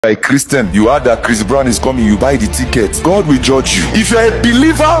A Christian, you heard that Chris Brown is coming, you buy the ticket. God will judge you. If you're a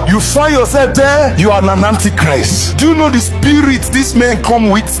believer, you find yourself there, you are an antichrist. Do you know the spirits these men come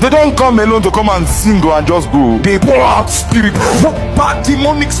with? They don't come alone to come and sing and just go. They pour out spirit, bad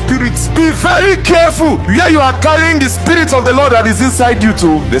demonic spirits. Be very careful. Yeah, you are carrying the spirit of the Lord that is inside you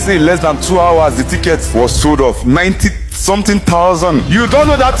too. They say in less than 2 hours the ticket was sold off. 90-something thousand. You don't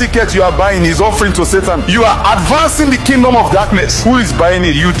know that ticket you are buying is offering to Satan. You are advancing the kingdom of darkness. Who is buying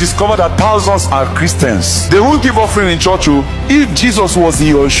it? You discover that thousands are Christians. They won't give offering in church. If Jesus was in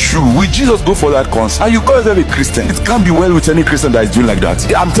your shoe, will Jesus go for that concert? And you call yourself a Christian. It can't be well with any Christian that is doing like that.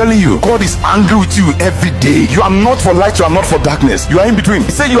 I'm telling you, God is angry with you every day. You are not for light, you are not for darkness. You are in between.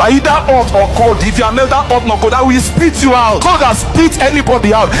 He said you are either hot or cold. If you are neither hot nor cold, I will spit you out. God has spit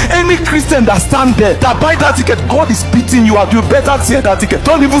anybody out. Any Christian that stand there, that buy that ticket, God is spitting you out. You better tear that ticket.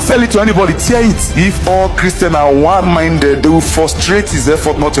 Don't even sell it to anybody. Tear it. If all Christians are one-minded, they will frustrate his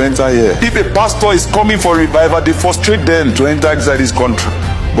effort not to enter here. If a pastor is coming for revival, they frustrate them to enter inside his country.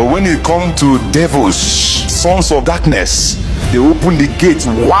 But when it comes to devils, sons of darkness, they open the gate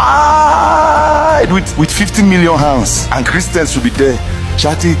wide with 50 million hands, and Christians will be there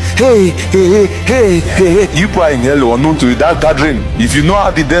shouting, hey, hey, hey, hey, hey. You are in hell unknown to that gathering. If you know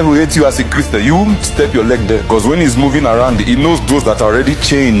how the devil hates you as a Christian, you won't step your leg there. Because when he's moving around, he knows those that are already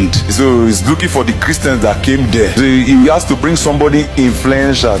chained. So he's looking for the Christians that came there. So he has to bring somebody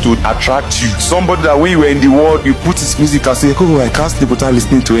influential to attract you. Somebody that when you were in the world, you put his music and say, oh, I can't sleep without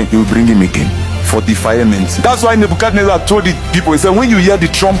listening to him. You will bring him again for defilement. That's why Nebuchadnezzar told the people, he said, when you hear the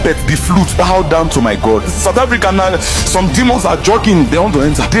trumpet, the flute, bow down to my God. South Africa now, some demons are jogging, they want to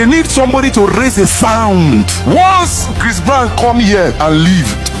enter. They need somebody to raise a sound. Once Chris Brown come here and leave,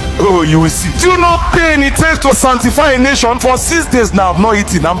 oh, you will see. Do not pain it takes to sanctify a nation. For 6 days now, I've not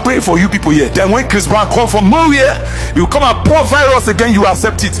eaten. I'm praying for you people here. Then when Chris Brown come from nowhere, you come and pour virus again, you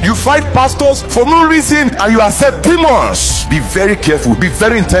accept it. You fight pastors for no reason and you accept demons. Be very careful. Be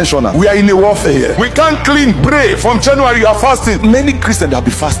very intentional. We are in a warfare here. We can't clean, pray. From January, you are fasting. Many Christians have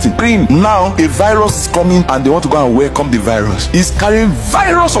been fasting, praying. Now, a virus is coming and they want to go and welcome the virus. It's carrying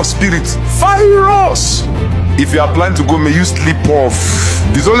virus of spirits. Virus. If you are planning to go, may you sleep off.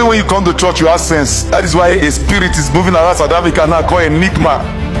 It's only when you come to church you have sense. That is why a spirit is moving around South Africa now called Enigma.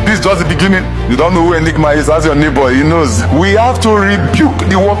 This is just the beginning. You don't know who Enigma is. Ask your neighbor, he knows. We have to rebuke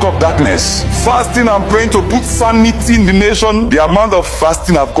the work of darkness. Fasting and praying to put sanity in the nation. The amount of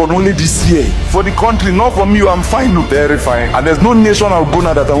fasting I've gone only this year. For the country, not from you, I'm fine. No, very fine. And there's no nation I'll go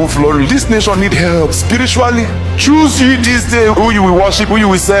now that I won't flourish. This nation need help spiritually. Choose you this day who you will worship, who you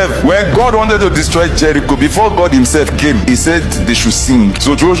will serve. When God wanted to destroy Jericho, before God himself came, he said they should sing.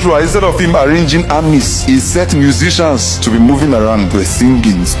 So Joshua, instead of him arranging armies, he set musicians to be moving around, were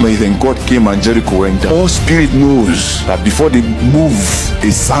singing. Then God came and Jericho went down. All spirit knows that before they move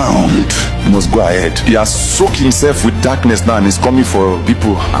a sound, he must go ahead. He has soaked himself with darkness now and is coming for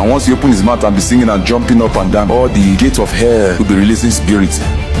people. And once he opens his mouth and be singing and jumping up and down, all the gates of hell will be releasing spirits.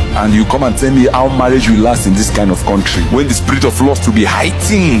 And you come and tell me how marriage will last in this kind of country when the spirit of lust will be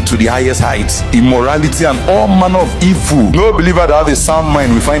heightened to the highest heights, immorality and all manner of evil. No believer that have a sound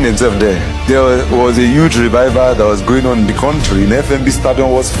mind will find themselves there. There was a huge revival that was going on in the country. In FMB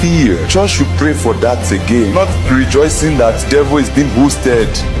Stadium was fear. Church should pray for that again, not rejoicing that devil is being hosted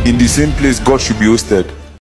in the same place God should be hosted.